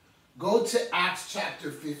this. Go to Acts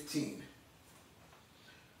chapter 15.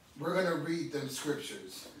 We're going to read them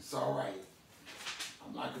scriptures. It's all right.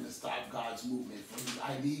 I'm not going to stop God's movement from you.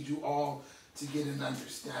 I need you all to get an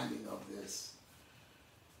understanding of this.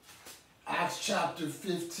 Acts chapter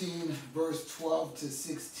 15, verse 12 to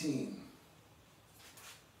 16.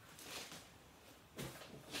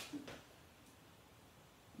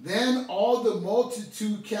 Then all the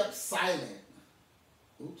multitude kept silent.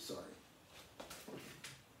 Oops, sorry.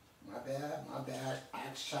 My bad.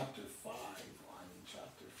 Acts chapter 5. Ronnie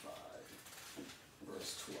chapter 5,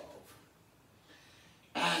 verse 12.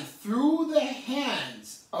 And through the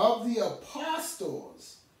hands of the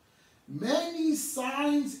apostles, many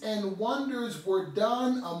signs and wonders were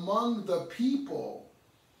done among the people.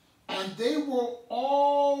 and they were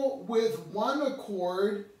all with one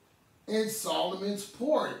accord in Solomon's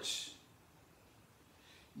porch.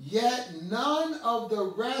 Yet none of the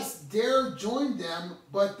rest dared join them,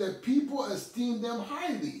 but the people esteemed them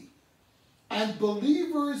highly. And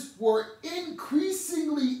believers were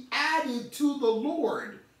increasingly added to the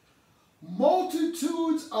Lord,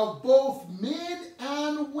 multitudes of both men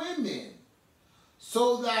and women,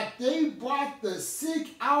 so that they brought the sick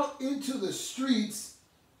out into the streets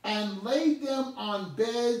and laid them on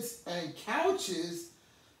beds and couches,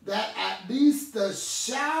 that at least the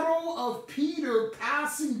shadow of Peter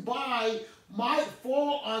passing by might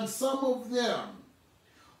fall on some of them.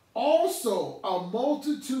 Also, a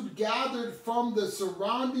multitude gathered from the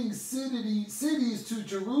surrounding cities to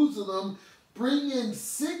Jerusalem, bringing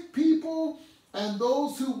sick people and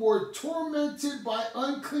those who were tormented by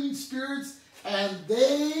unclean spirits, and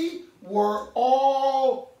they were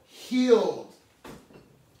all healed.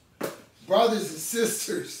 Brothers and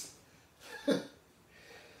sisters,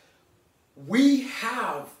 we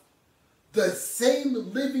have the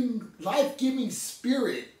same living, life-giving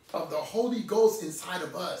spirit of the Holy Ghost inside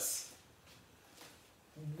of us,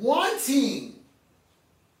 wanting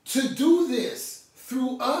to do this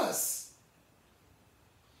through us.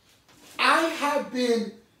 I have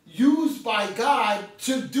been used by God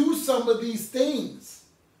to do some of these things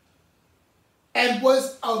and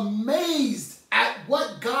was amazed at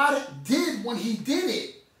what God did when he did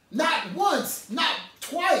it. Not once, not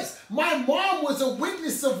twice. My mom was a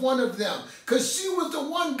witness of one of them because she was the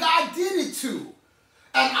one God did it to.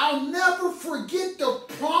 And I'll never forget the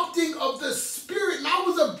prompting of the Spirit. And I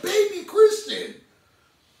was a baby Christian.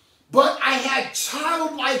 But I had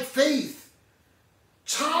childlike faith.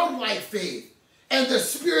 Childlike faith. And the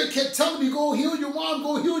Spirit kept telling me, go heal your mom,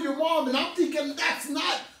 go heal your mom. And I'm thinking,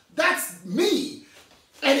 that's me.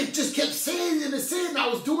 And it just kept saying and saying. I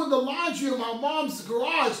was doing the laundry in my mom's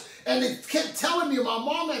garage, and it kept telling me my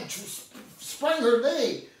mom had sprained her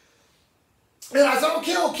leg. And I said,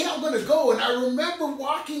 okay, I'm going to go. And I remember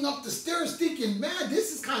walking up the stairs thinking, man,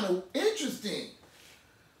 this is kind of interesting.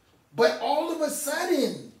 But all of a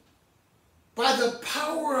sudden, by the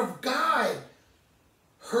power of God,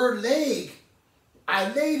 her leg, I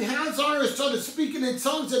laid hands on her and started speaking in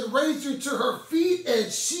tongues and raised her to her feet, and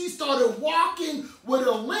she started walking with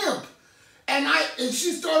a limp. And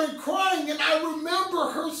she started crying, and I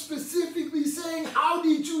remember her specifically saying, how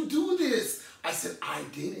did you do this? I said, I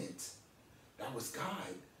didn't. That was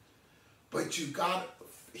God. But you got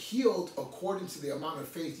healed according to the amount of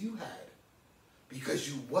faith you had, because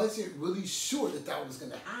you wasn't really sure that was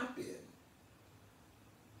going to happen.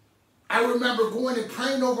 I remember going and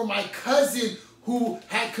praying over my cousin who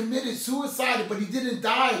had committed suicide, but he didn't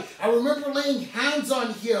die. I remember laying hands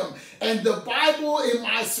on him. And the Bible in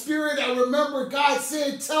my spirit, I remember God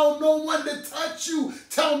said, tell no one to touch you.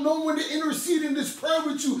 Tell no one to intercede in this prayer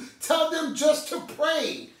with you. Tell them just to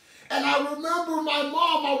pray. And I remember my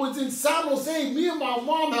mom, I was in San Jose. Me and my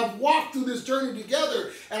mom have walked through this journey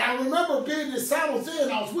together. And I remember being in San Jose, and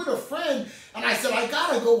I was with a friend, and I said, I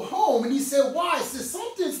gotta go home. And he said, why? I said,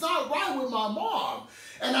 something's not right with my mom.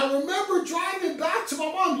 And I remember driving back to my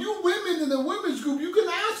mom. You women in the women's group, you can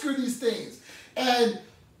ask her these things. And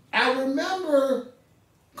I remember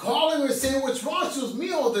calling her saying, what's wrong? She was,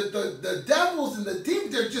 Mio, the devils and the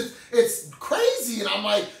demons, it's crazy. And I'm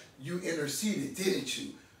like, you interceded, didn't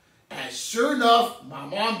you? And sure enough, my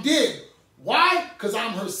mom did. Why? Because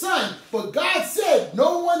I'm her son. But God said,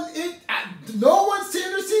 no one's to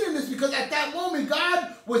intercede in this, because at that moment,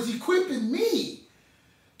 God was equipping me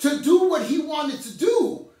to do what he wanted to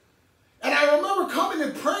do. And I remember coming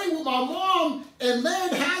and praying with my mom and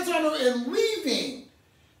laying hands on her and leaving.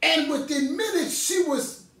 And within minutes, she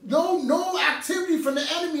was no activity from the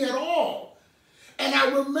enemy at all. And I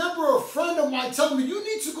remember a friend of mine telling me, you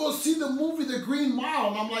need to go see the movie The Green Mile.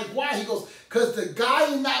 And I'm like, why? He goes, because the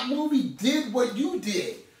guy in that movie did what you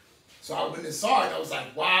did. So I went and saw it. I was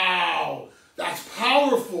like, wow, that's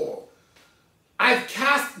powerful.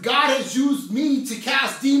 God has used me to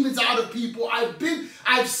cast demons out of people.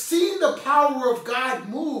 I've seen the power of God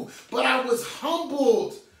move, but I was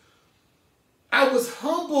humbled.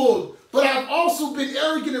 But I've also been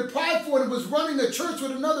arrogant and prideful, and was running a church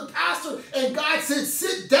with another pastor, and God said,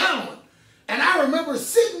 sit down. And I remember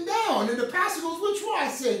sitting down, and the pastor goes, which one? I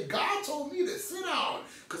said, God told me to sit down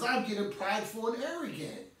because I'm getting prideful and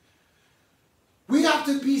arrogant. We have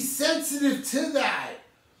to be sensitive to that.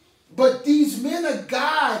 But these men of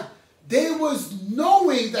God, they was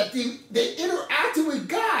knowing that they interacted with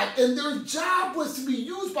God, and their job was to be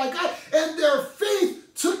used by God, and their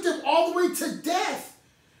faith took them all the way to death.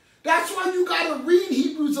 That's why you got to read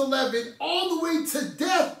Hebrews 11 all the way to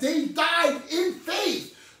death. They died in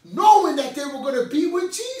faith, knowing that they were going to be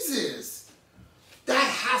with Jesus. That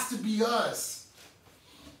has to be us.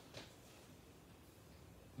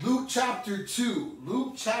 Luke chapter 2.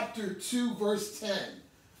 Luke chapter 2, verse 10.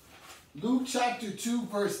 Luke chapter 2,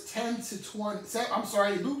 verse 10 to 20. I'm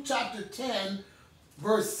sorry, Luke chapter 10,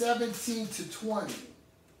 verse 17 to 20.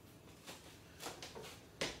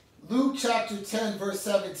 Luke chapter 10, verse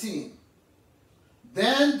 17.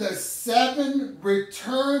 Then the 7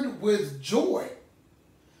 returned with joy,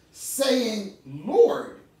 saying,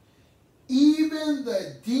 Lord, even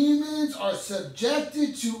the demons are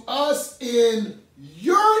subjected to us in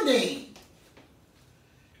your name.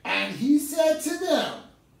 And he said to them,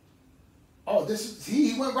 oh, this is,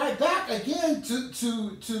 he went right back again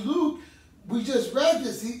to Luke. We just read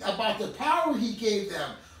this about the power he gave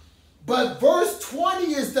them. But verse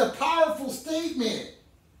 20 is the powerful statement.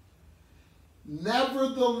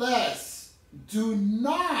 Nevertheless, do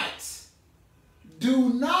not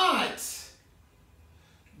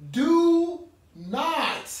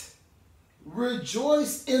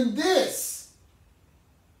rejoice in this,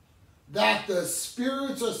 that the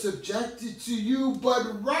spirits are subjected to you,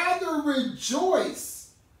 but rather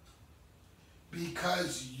rejoice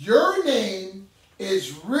because your name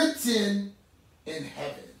is written in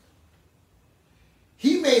heaven.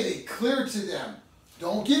 He made it clear to them,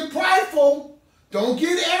 don't get prideful, don't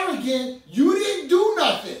get arrogant, you didn't do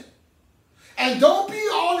nothing. And don't be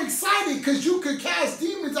all excited because you could cast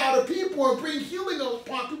demons out of people and bring healing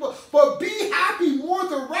upon people, but be happy more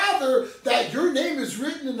than rather that your name is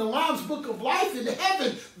written in the Lamb's Book of Life in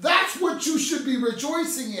heaven. That's what you should be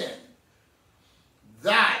rejoicing in.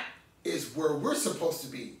 That is where we're supposed to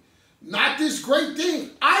be. Not this great thing.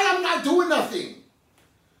 I am not doing nothing.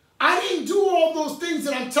 I didn't do all those things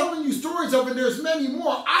that I'm telling you stories of, and there's many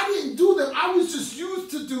more. I didn't do them. I was just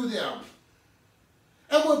used to do them.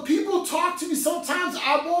 And when people talk to me, sometimes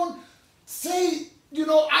I won't say, you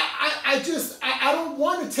know, I don't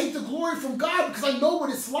want to take the glory from God because I know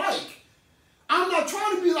what it's like. I'm not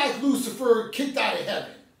trying to be like Lucifer, kicked out of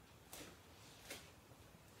heaven.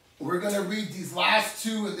 We're going to read these last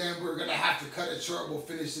two, and then we're going to have to cut it short. We'll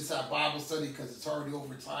finish this at Bible study because it's already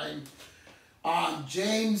over time.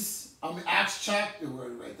 Acts chapter, where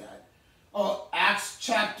did I write that? Oh, Acts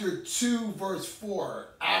chapter 2, verse 4.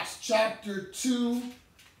 Acts chapter 2,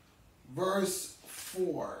 verse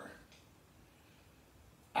 4.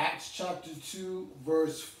 Acts chapter 2,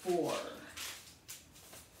 verse 4.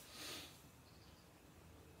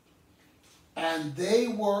 And they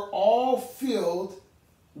were all filled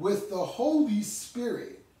with the Holy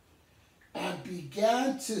Spirit and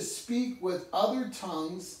began to speak with other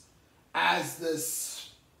tongues as the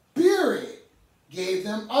Spirit gave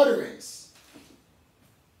them utterance.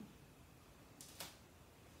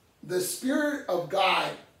 The Spirit of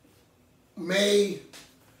God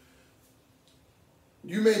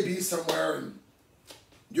you may be somewhere and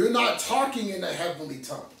you're not talking in a heavenly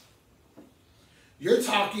tongue. You're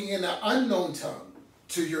talking in an unknown tongue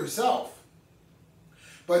to yourself.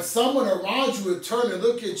 But someone around you will turn and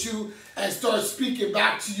look at you and start speaking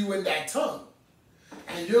back to you in that tongue.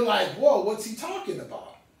 And you're like, whoa, what's he talking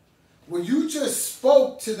about? Well, you just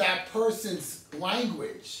spoke to that person's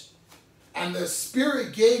language, and the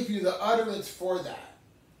Spirit gave you the utterance for that.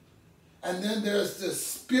 And then there's the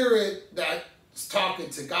Spirit that's talking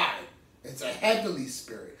to God. It's a heavenly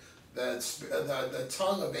spirit, the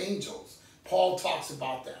tongue of angels. Paul talks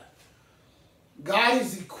about that. God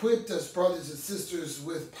has equipped us, brothers and sisters,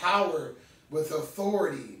 with power, with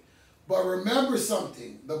authority. But remember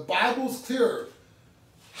something, the Bible's clear.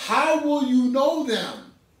 How will you know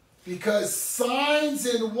them? Because signs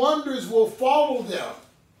and wonders will follow them.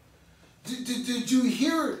 Did you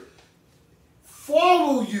hear?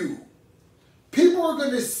 Follow you. People are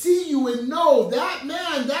going to see you and know that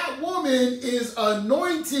man, that woman is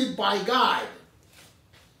anointed by God.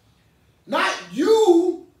 Not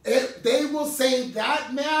you. They will say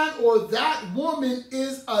that man or that woman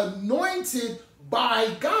is anointed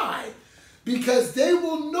by God. Because they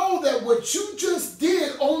will know that what you just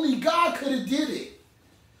did, only God could have did it.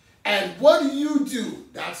 And what do?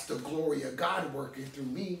 That's the glory of God working through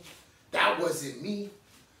me. That wasn't me.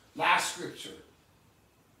 Last scripture.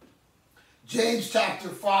 James chapter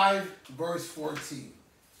 5, verse 14.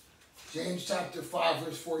 James chapter 5,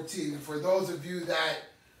 verse 14. And for those of you that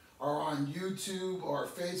are on YouTube or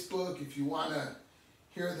Facebook, if you want to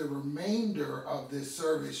hear the remainder of this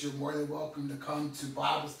service, you're more than welcome to come to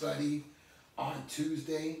Bible study on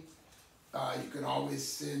Tuesday. You can always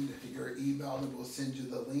send your email and we'll send you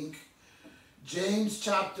the link. James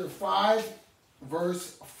chapter 5,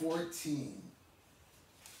 verse 14.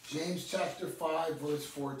 James chapter 5, verse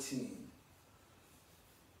 14.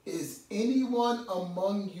 Is anyone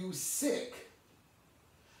among you sick?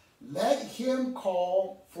 Let him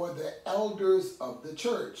call for the elders of the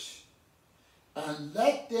church, and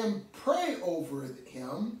let them pray over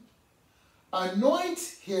him, anoint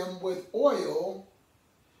him with oil,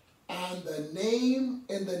 and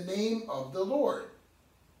in the name of the Lord.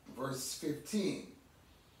 Verse 15.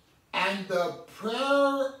 And the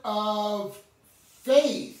prayer of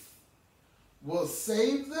faith will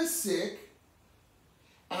save the sick,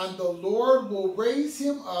 and the Lord will raise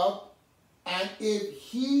him up, and if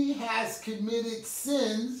he has committed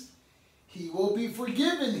sins, he will be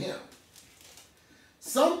forgiven him.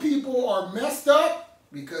 Some people are messed up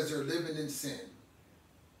because they're living in sin,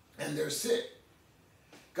 and they're sick.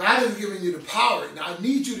 God has given you the power. Now, I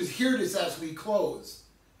need you to hear this as we close.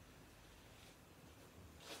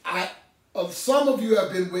 Some of you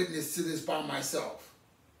have been witness to this by myself,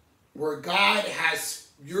 where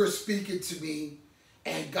you're speaking to me,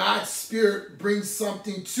 and God's Spirit brings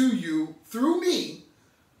something to you through me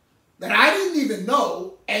that I didn't even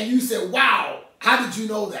know, and you said, wow, how did you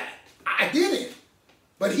know that? I didn't,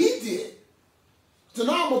 but he did. So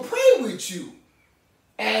now I'm going to pray with you,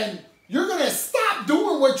 and you're going to stop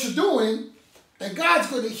doing what you're doing, and God's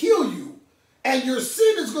going to heal you, and your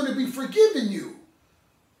sin is going to be forgiven you.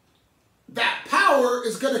 That power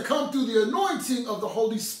is going to come through the anointing of the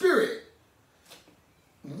Holy Spirit.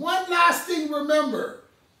 One last thing, remember,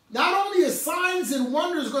 not only is signs and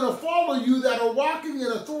wonders going to follow you that are walking in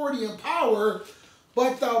authority and power,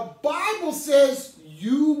 but the Bible says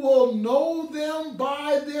you will know them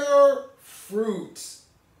by their fruits.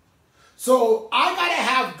 So I got to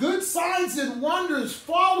have good signs and wonders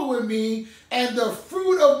following me, and the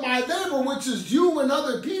fruit of my labor, which is you and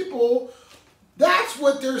other people, that's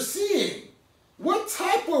what they're seeing. What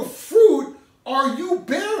type of fruit are you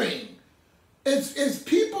bearing? It's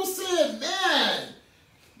people saying,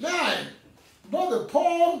 man, Brother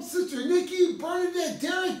Paul, Sister Nikki, Bernadette,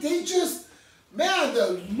 Derek,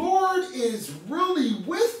 the Lord is really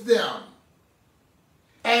with them.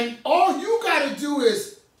 And all you got to do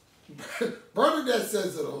is, Bernadette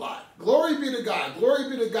says it a lot, glory be to God, glory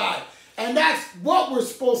be to God. And that's what we're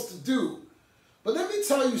supposed to do. But let me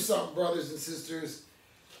tell you something, brothers and sisters.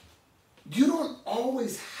 You don't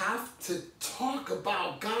always have to talk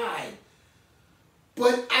about God,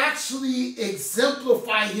 but actually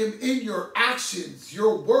exemplify him in your actions,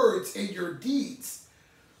 your words, and your deeds.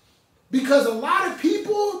 Because a lot of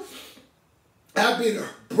people have been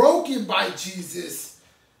broken by Jesus,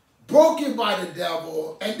 broken by the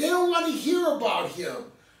devil, and they don't want to hear about him.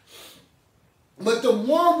 But the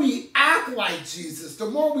more we act like Jesus, the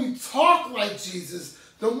more we talk like Jesus,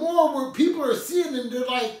 the more people are seeing him, they're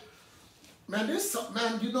like, man, there's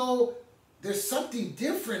something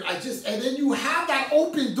different. And then you have that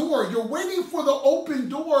open door. You're waiting for the open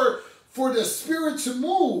door for the Spirit to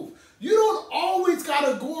move. You don't always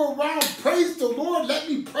got to go around, praise the Lord, let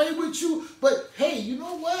me pray with you. But hey, you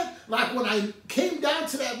know what? Like when I came down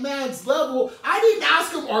to that man's level, I didn't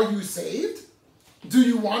ask him, are you saved? Do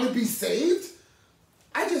you want to be saved?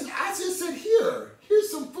 I just said,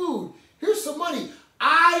 here's some food. Here's some money.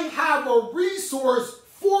 I have a resource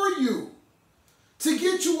for you to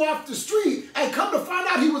get you off the street, and come to find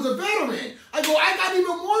out he was a veteran. I go, I got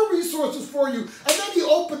even more resources for you. And then he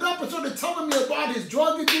opened up and started telling me about his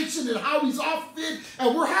drug addiction and how he's off of it,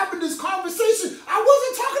 and we're having this conversation. I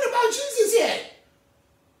wasn't talking about Jesus yet.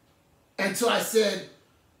 Until I said,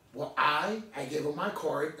 well, I gave him my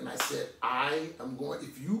card, and I said, I am going,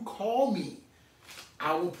 if you call me,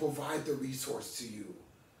 I will provide the resource to you.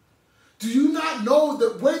 Do you not know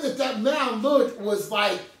the way that man looked was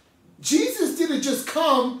like, Jesus didn't just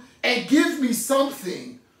come and give me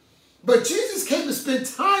something, but Jesus came to spend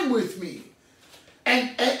time with me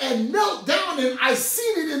and knelt down, and I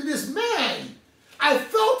seen it in this man. I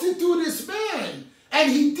felt it through this man,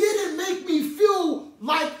 and he didn't make me feel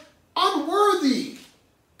like unworthy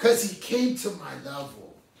because he came to my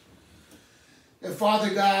level. And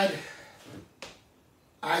Father God,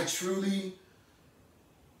 I truly,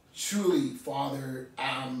 Father,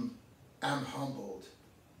 am humbled.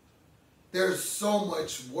 There's so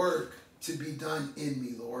much work to be done in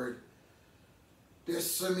me, Lord. There's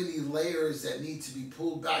so many layers that need to be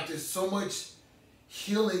pulled back. There's so much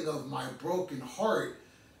healing of my broken heart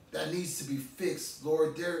that needs to be fixed,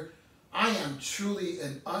 Lord. I am truly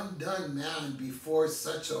an undone man before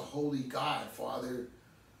such a holy God, Father.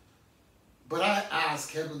 But I ask,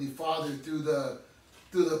 Heavenly Father, through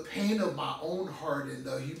the pain of my own heart and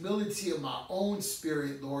the humility of my own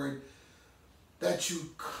spirit, Lord, that you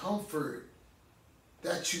comfort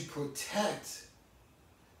that you protect,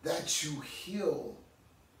 that you heal,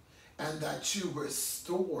 and that you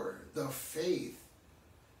restore the faith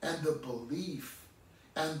and the belief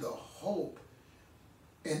and the hope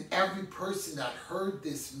in every person that heard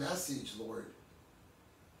this message, Lord.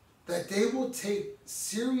 That they will take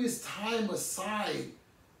serious time aside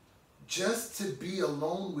just to be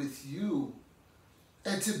alone with you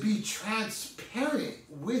and to be transparent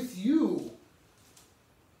with you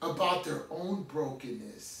about their own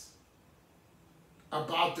brokenness,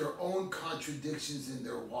 about their own contradictions in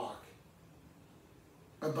their walk,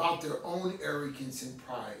 about their own arrogance and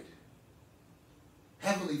pride.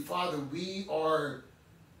 Heavenly Father, we are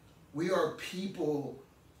people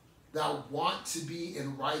that want to be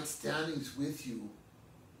in right standings with you.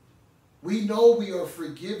 We know we are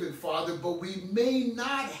forgiven, Father, but we may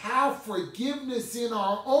not have forgiveness in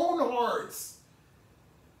our own hearts.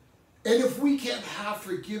 And if we can't have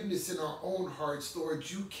forgiveness in our own hearts, Lord,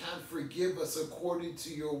 you can't forgive us according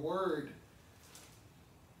to your word.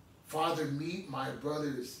 Father, meet my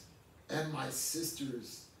brothers and my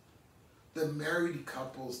sisters, the married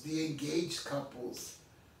couples, the engaged couples,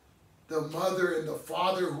 the mother and the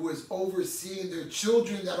father who is overseeing their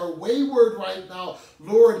children that are wayward right now.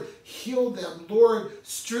 Lord, heal them. Lord,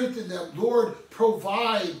 strengthen them. Lord,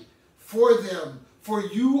 provide for them. For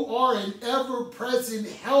you are an ever-present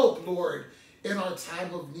help, Lord, in our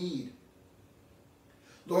time of need.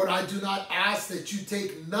 Lord, I do not ask that you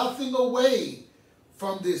take nothing away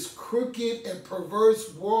from this crooked and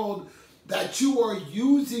perverse world that you are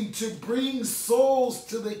using to bring souls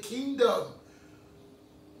to the kingdom.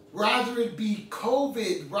 Rather it be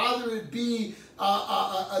COVID, rather it be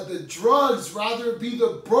the drugs, rather it be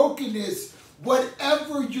the brokenness,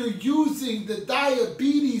 whatever you're using, the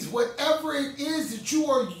diabetes, whatever it is that you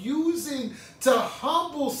are using to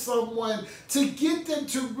humble someone, to get them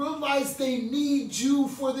to realize they need you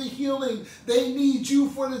for the healing, they need you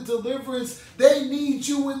for the deliverance, they need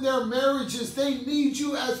you in their marriages, they need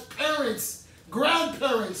you as parents,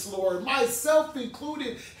 grandparents, Lord, myself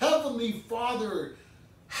included. Heavenly Father,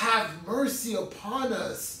 have mercy upon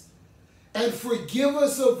us and forgive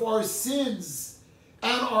us of our sins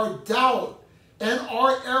and our doubt and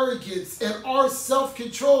our arrogance and our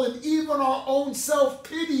self-control and even our own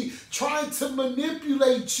self-pity trying to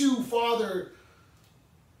manipulate you, Father.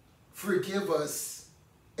 Forgive us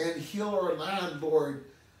and heal our land, Lord,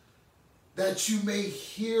 that you may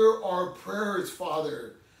hear our prayers,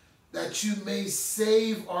 Father, that you may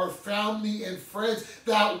save our family and friends,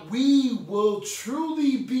 that we will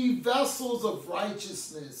truly be vessels of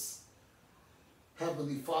righteousness.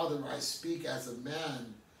 Heavenly Father, I speak as a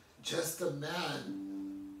man, just a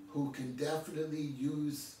man who can definitely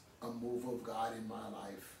use a move of God in my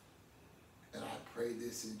life. And I pray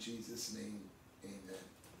this in Jesus' name, amen.